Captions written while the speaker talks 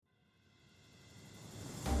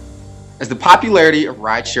As the popularity of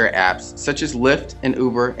rideshare apps such as Lyft and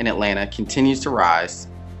Uber in Atlanta continues to rise,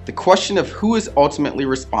 the question of who is ultimately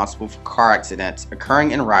responsible for car accidents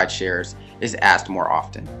occurring in rideshares is asked more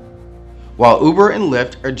often. While Uber and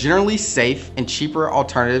Lyft are generally safe and cheaper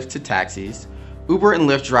alternatives to taxis, Uber and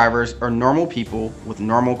Lyft drivers are normal people with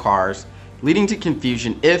normal cars, leading to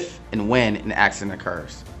confusion if and when an accident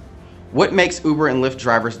occurs. What makes Uber and Lyft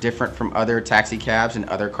drivers different from other taxi cabs and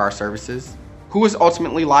other car services? Who is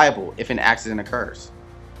ultimately liable if an accident occurs?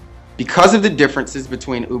 Because of the differences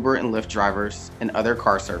between Uber and Lyft drivers and other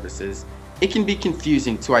car services, it can be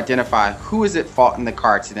confusing to identify who is at fault in the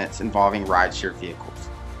car accidents involving rideshare vehicles.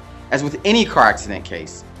 As with any car accident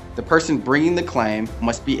case, the person bringing the claim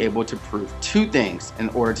must be able to prove two things in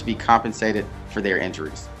order to be compensated for their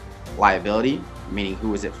injuries: liability, meaning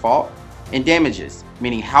who is at fault, and damages,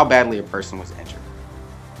 meaning how badly a person was injured.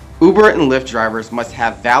 Uber and Lyft drivers must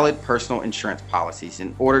have valid personal insurance policies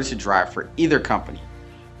in order to drive for either company.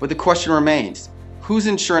 But the question remains, whose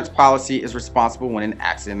insurance policy is responsible when an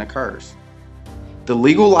accident occurs? The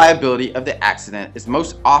legal liability of the accident is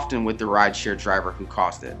most often with the rideshare driver who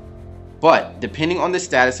caused it. But depending on the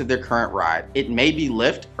status of their current ride, it may be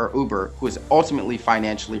Lyft or Uber who is ultimately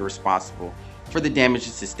financially responsible for the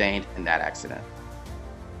damages sustained in that accident.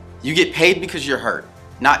 You get paid because you're hurt,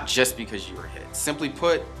 not just because you were hit. Simply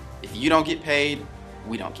put, if you don't get paid,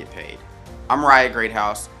 we don't get paid. I'm Riah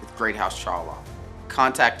Greathouse with Greathouse Trial Law.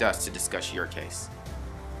 Contact us to discuss your case.